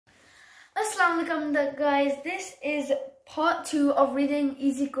Assalamu alaikum guys, this is part 2 of reading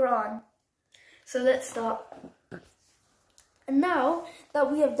Easy Quran. So let's start. And now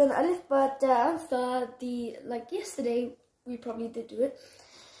that we have done Alif, Ba, Ta, Tha, like yesterday, we probably did do it.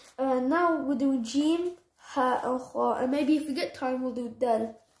 Now we're doing Jim, Ha and Kha, and maybe if we get time we'll do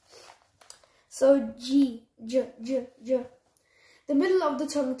Dal. So J. The middle of the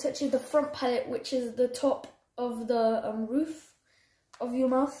tongue touches the front palate, which is the top of the roof of your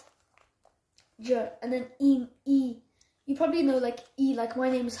mouth. J, and then E. You probably know like E, like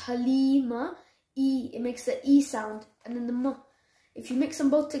my name is Haleema. E, it makes the E sound, and then the M. If you mix them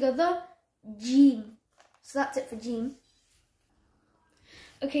both together, Jim. So that's it for Jim.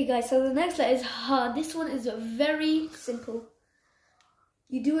 Okay guys, so the next letter is Ha. This one is very simple.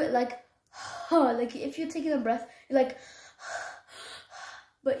 You do it like Ha, like if you're taking a breath, you're like,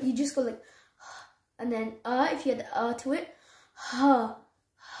 but you just go like, and then if you add to it, Ha.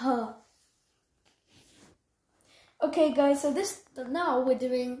 Okay guys, so now we're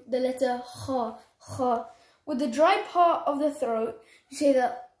doing the letter Ha. With the dry part of the throat, you say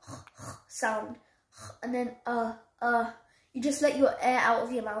the sound, and then you just let your air out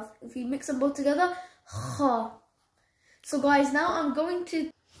of your mouth. If you mix them both together, Ha. So guys, now I'm going to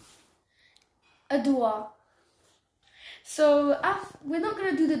a dua. So we're not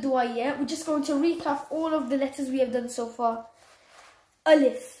going to do the dua yet. We're just going to recap all of the letters we have done so far.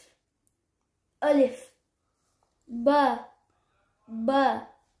 Alif, Ba,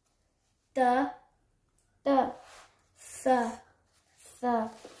 Ta, Tha,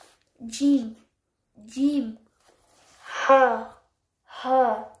 Jim, Ha,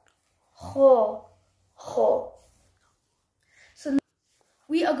 Kha. So now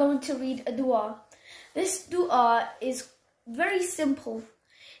we are going to read a dua. This dua is very simple.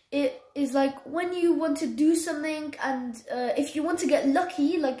 It is like when you want to do something, and if you want to get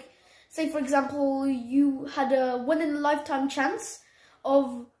lucky, like say for example you had a one-in-a-lifetime chance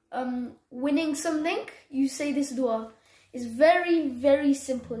of winning something, you say this dua. It's very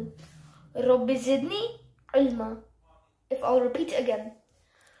simple. Rabbi zidni ilma. If I'll repeat it again,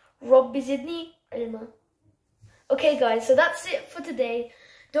 Rabbi zidni ilma. Okay guys, so that's it for today.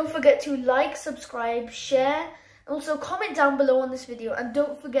 Don't forget to like, subscribe, share, and also comment down below on this video, and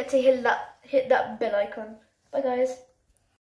don't forget to hit that bell icon. Bye guys.